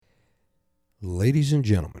Ladies and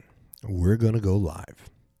gentlemen, we're going to go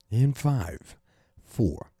live in 5,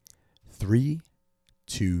 4, 3,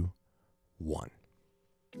 2, 1.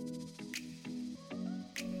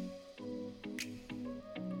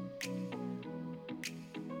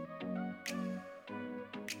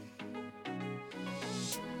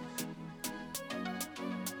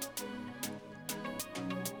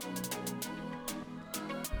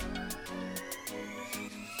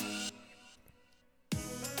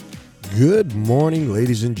 Good morning,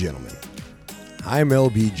 ladies and gentlemen. I'm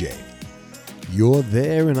LBJ. You're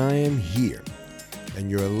there and I am here,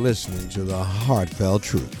 and you're listening to the Heartfelt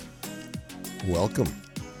Truth. Welcome.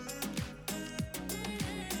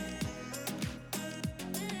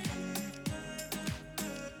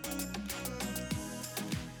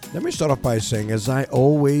 Let me start off by saying, as I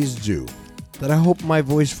always do, that I hope my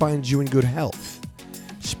voice finds you in good health,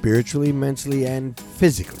 spiritually, mentally, and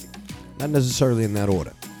physically. Not necessarily in that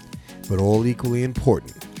order, but all equally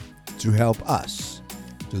important to help us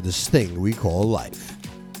do this thing we call life.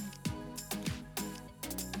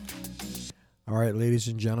 All right, ladies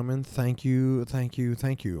and gentlemen, thank you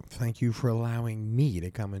for allowing me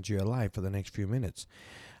to come into your life for the next few minutes.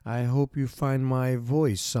 I hope you find my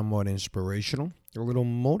voice somewhat inspirational, a little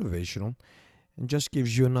motivational, and just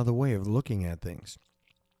gives you another way of looking at things.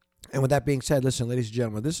 And with that being said, listen, ladies and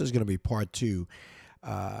gentlemen, this is going to be part 2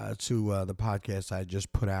 to the podcast I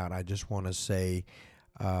just put out. I just want to say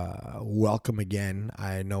welcome again.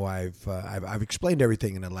 I know I've explained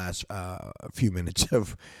everything in the last few minutes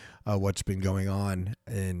of what's been going on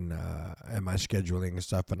in my scheduling and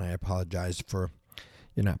stuff, and I apologize for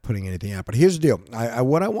not putting anything out. But here's the deal.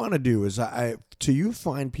 What I want to do is to you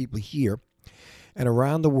find people here and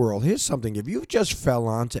around the world. Here's something. If you just fell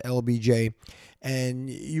on to LBJ and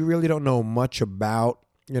you really don't know much about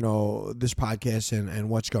this podcast and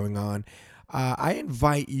what's going on, I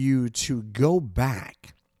invite you to go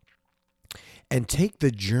back and take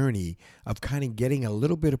the journey of kind of getting a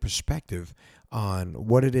little bit of perspective on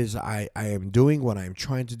what it is I am doing, what I'm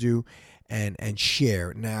trying to do, and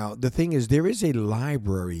share. Now, the thing is, there is a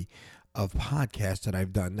library of podcasts that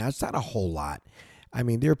I've done. Now, it's not a whole lot. I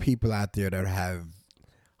mean, there are people out there that have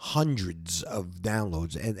hundreds of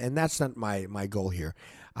downloads, and that's not my goal here.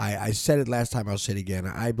 I said it last time, I'll say it again.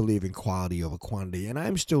 I believe in quality over quantity, and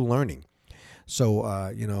I'm still learning.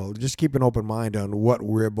 So, just keep an open mind on what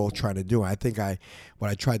we're both trying to do. I think what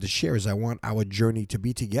I tried to share is I want our journey to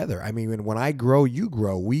be together. I mean, when I grow, you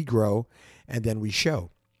grow, we grow, and then we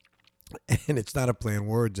show. And it's not a play on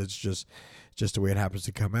words. It's just the way it happens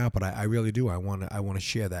to come out. But I really do. I want to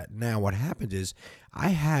share that. Now, what happened is I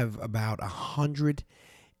have about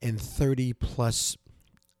 130 plus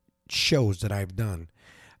shows that I've done.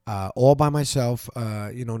 All by myself,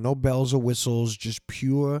 no bells or whistles, just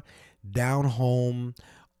pure, down home,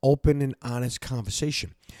 open and honest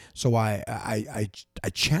conversation. So I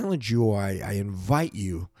challenge you, I invite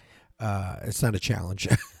you, it's not a challenge,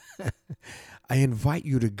 I invite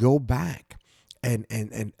you to go back and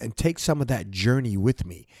take some of that journey with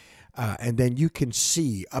me. And then you can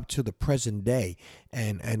see up to the present day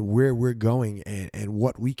and where we're going and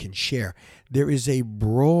what we can share. There is a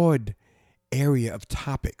broad area of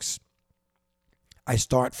topics. I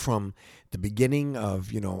start from the beginning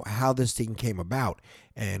of, how this thing came about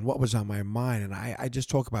and what was on my mind. And I just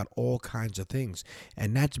talk about all kinds of things.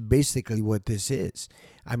 And that's basically what this is.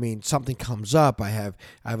 I mean, something comes up. I have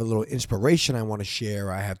a little inspiration I want to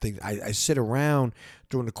share. I have things. I sit around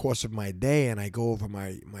during the course of my day and I go over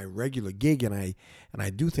my regular gig and I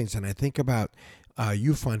do things and I think about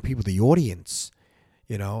you find people, the audience,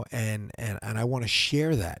 and I want to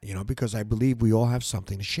share that, because I believe we all have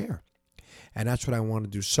something to share. And that's what I want to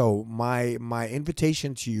do. So my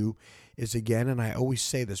invitation to you is, again, and I always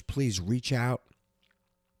say this, please reach out,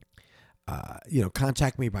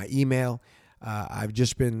 contact me by email. I've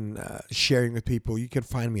just been sharing with people. You can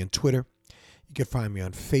find me on Twitter. You can find me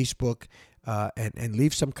on Facebook. And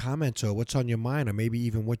leave some comments or what's on your mind, or maybe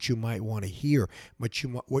even what you might want to hear, what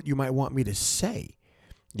you might want me to say.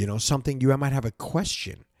 Something you might have a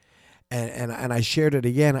question. And I shared it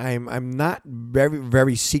again. I'm not very,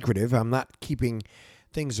 very secretive. I'm not keeping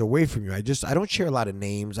things away from you. I don't share a lot of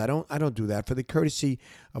names. I don't do that for the courtesy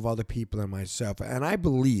of other people and myself. And I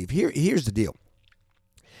believe here's the deal.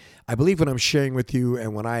 I believe when I'm sharing with you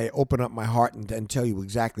and when I open up my heart and tell you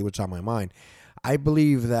exactly what's on my mind, I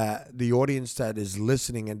believe that the audience that is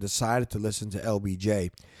listening and decided to listen to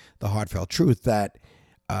LBJ, the Heartfelt Truth, that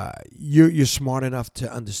you're smart enough to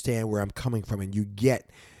understand where I'm coming from, and you get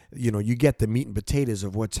the meat and potatoes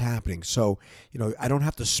of what's happening. So, I don't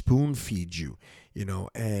have to spoon feed you,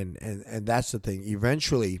 and that's the thing.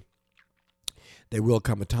 Eventually, there will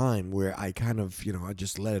come a time where I kind of, I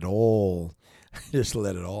just let it all, just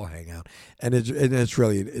let it all hang out. And it's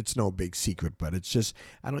really, it's no big secret, but it's just,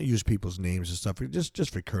 I don't use people's names and stuff,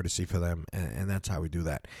 just for courtesy for them. And that's how we do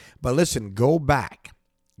that. But listen, go back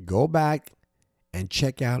and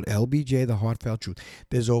check out LBJ, The Heartfelt Truth.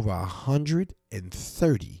 There's over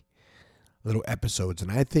 130 little episodes.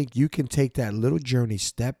 And I think you can take that little journey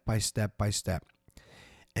step by step by step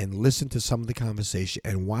and listen to some of the conversation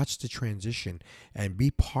and watch the transition and be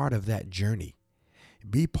part of that journey.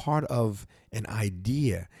 Be part of an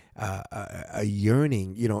idea, a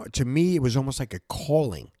yearning. To me, it was almost like a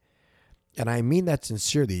calling. And I mean that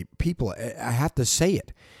sincerely. People, I have to say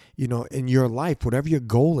it. In your life, whatever your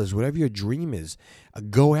goal is, whatever your dream is,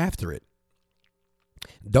 go after it.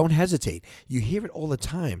 Don't hesitate. You hear it all the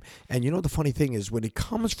time. And the funny thing is when it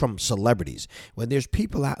comes from celebrities, when there's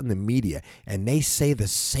people out in the media and they say the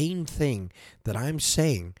same thing that I'm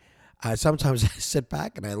saying, sometimes I sit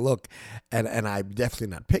back and I look, and I'm definitely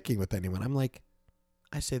not picking with anyone. I'm like,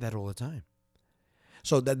 I say that all the time.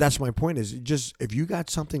 So that's my point is just if you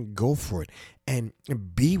got something, go for it and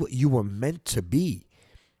be what you were meant to be.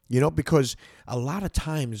 Because a lot of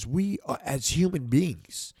times we are, as human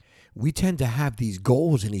beings, we tend to have these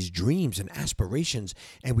goals and these dreams and aspirations,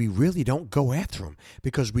 and we really don't go after them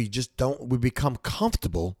because we become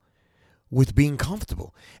comfortable with being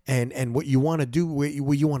comfortable. And what you want to do, where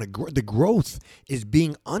you want to grow, the growth is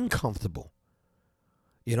being uncomfortable.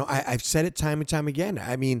 I've said it time and time again.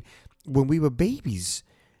 I mean, when we were babies,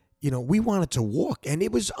 we wanted to walk and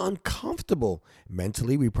it was uncomfortable.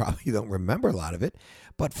 Mentally, we probably don't remember a lot of it,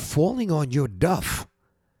 but falling on your duff,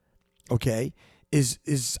 okay,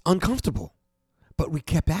 is uncomfortable. But we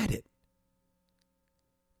kept at it.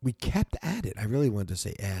 I really wanted to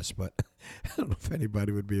say ass, but I don't know if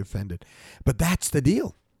anybody would be offended. But that's the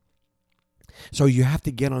deal. So you have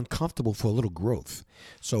to get uncomfortable for a little growth.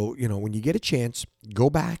 So, when you get a chance, go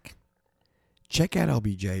back, check out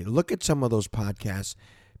LBJ, look at some of those podcasts,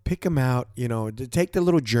 pick them out, take the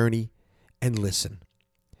little journey and listen.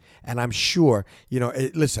 And I'm sure,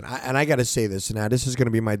 listen, I got to say this. Now, this is going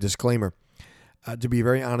to be my disclaimer. To be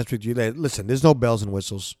very honest with you, listen, there's no bells and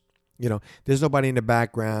whistles. There's nobody in the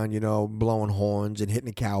background, blowing horns and hitting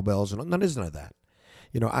the cowbells. And there's none of that.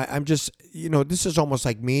 I'm just, this is almost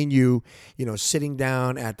like me and you, sitting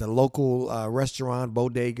down at the local restaurant,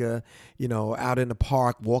 bodega, out in the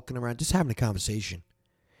park, walking around, just having a conversation.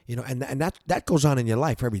 And that goes on in your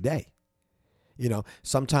life every day.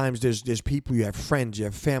 Sometimes there's people, you have friends, you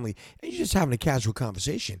have family, and you're just having a casual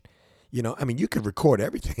conversation. I mean, you could record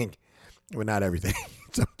everything. Well, not everything.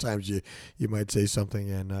 Sometimes you might say something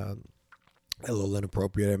and a little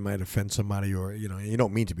inappropriate. It might offend somebody, or you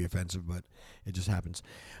don't mean to be offensive, but it just happens.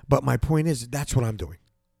 But my point is, that's what I'm doing.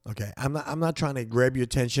 Okay, I'm not trying to grab your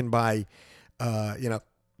attention by,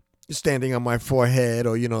 standing on my forehead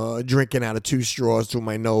or drinking out of 2 straws through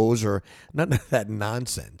my nose or none of that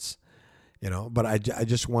nonsense. But I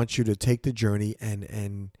just want you to take the journey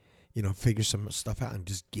and figure some stuff out and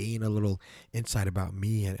just gain a little insight about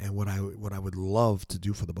me and what I would love to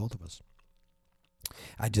do for the both of us.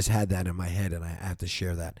 I just had that in my head and I have to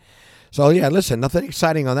share that. So yeah, listen, nothing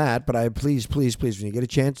exciting on that, but please, when you get a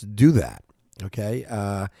chance, do that. Okay.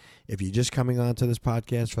 If you're just coming onto this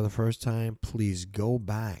podcast for the first time, please go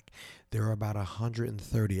back. There are about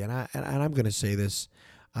 130, and I'm going to say this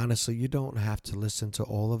honestly, you don't have to listen to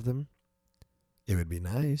all of them. It would be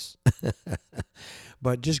nice.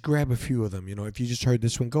 But just grab a few of them. If you just heard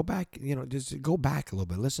this one, go back, just go back a little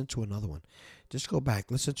bit. Listen to another one. Just go back,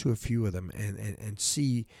 listen to a few of them and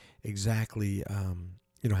see exactly,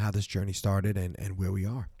 how this journey started and where we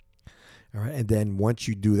are. All right. And then once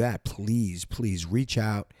you do that, please reach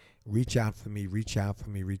out for me.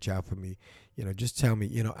 Just tell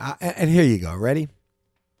me, and here you go. Ready?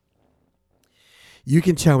 You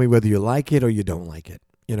can tell me whether you like it or you don't like it.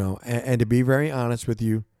 And to be very honest with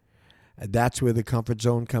you, that's where the comfort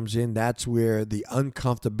zone comes in. That's where the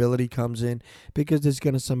uncomfortability comes in, because there's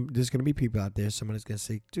gonna be people out there. Someone is gonna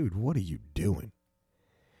say, "Dude, what are you doing?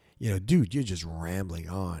 Dude, you're just rambling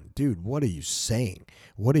on. Dude, what are you saying?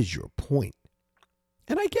 What is your point?"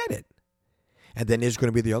 And I get it. And then there's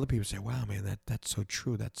gonna be the other people who say, "Wow, man, that's so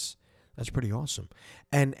true. That's pretty awesome."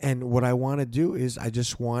 And what I want to do is I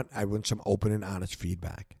want some open and honest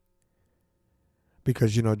feedback.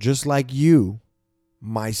 Because, just like you,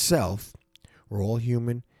 myself, we're all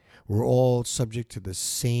human. We're all subject to the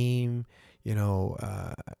same,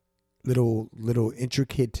 little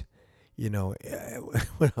intricate,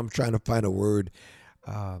 when I'm trying to find a word,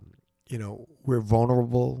 we're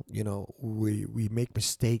vulnerable. We make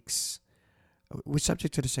mistakes. We're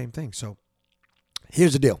subject to the same thing. So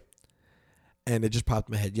here's the deal. And it just popped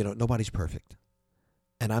in my head, nobody's perfect.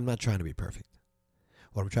 And I'm not trying to be perfect.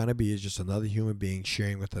 What I'm trying to be is just another human being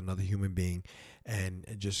sharing with another human being and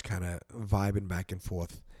just kind of vibing back and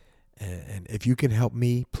forth. And if you can help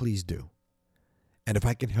me, please do. And if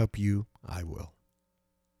I can help you, I will.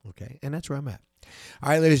 Okay? And that's where I'm at. All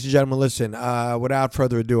right, ladies and gentlemen, listen, without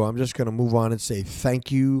further ado, I'm just going to move on and say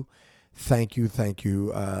thank you. Thank you. Thank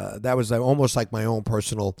you. That was almost like my own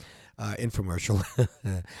personal infomercial.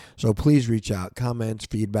 So please reach out, comments,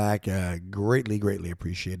 feedback, greatly, greatly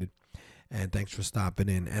appreciated. And thanks for stopping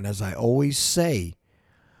in. And as I always say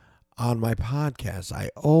on my podcast, I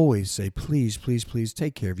always say, please, please, please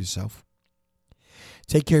take care of yourself.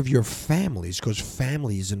 Take care of your families, because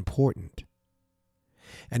family is important.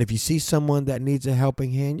 And if you see someone that needs a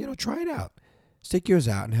helping hand, try it out. Stick yours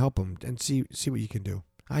out and help them and see what you can do.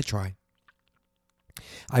 I try.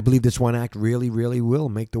 I believe this one act really, really will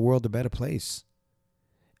make the world a better place.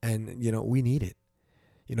 And, we need it.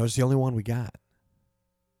 It's the only one we got.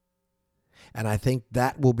 And I think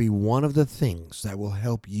that will be one of the things that will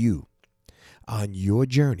help you on your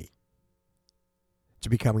journey to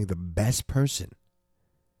becoming the best person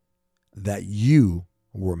that you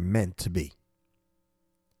were meant to be.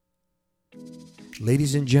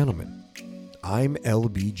 Ladies and gentlemen, I'm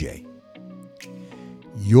LBJ.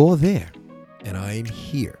 You're there, and I'm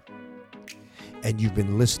here. And you've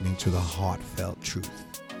been listening to The Heartfelt Truth.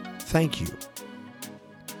 Thank you.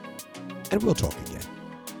 And we'll talk again.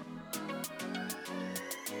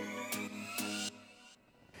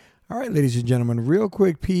 All right, ladies and gentlemen, real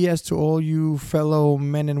quick PS to all you fellow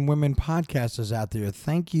men and women podcasters out there.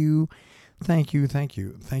 Thank you. Thank you. Thank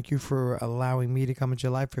you. Thank you for allowing me to come into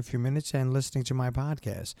your life for a few minutes and listening to my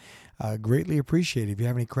podcast. Greatly appreciate it. If you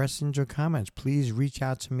have any questions or comments, please reach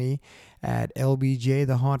out to me at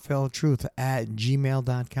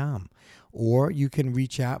lbjtheheartfelttruth@gmail.com. Or you can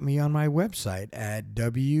reach out me on my website at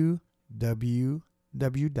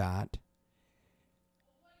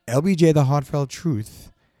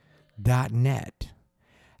www.lbjtheheartfelttruth.net.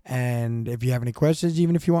 And if you have any questions,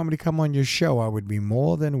 even if you want me to come on your show, I would be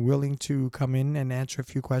more than willing to come in and answer a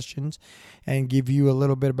few questions and give you a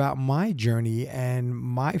little bit about my journey and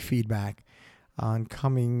my feedback on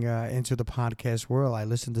coming into the podcast world. I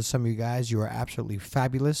listened to some of you guys. You are absolutely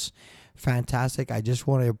fabulous, fantastic. I just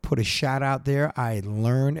want to put a shout out there. I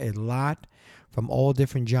learned a lot from all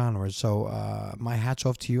different genres. So my hat's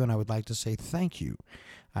off to you, and I would like to say thank you.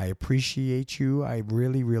 I appreciate you. I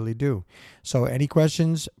really, really do. So any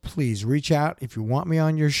questions, please reach out. If you want me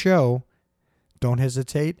on your show, don't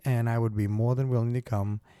hesitate, and I would be more than willing to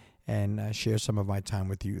come and share some of my time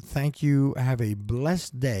with you. Thank you. Have a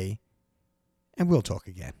blessed day, and we'll talk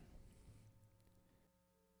again.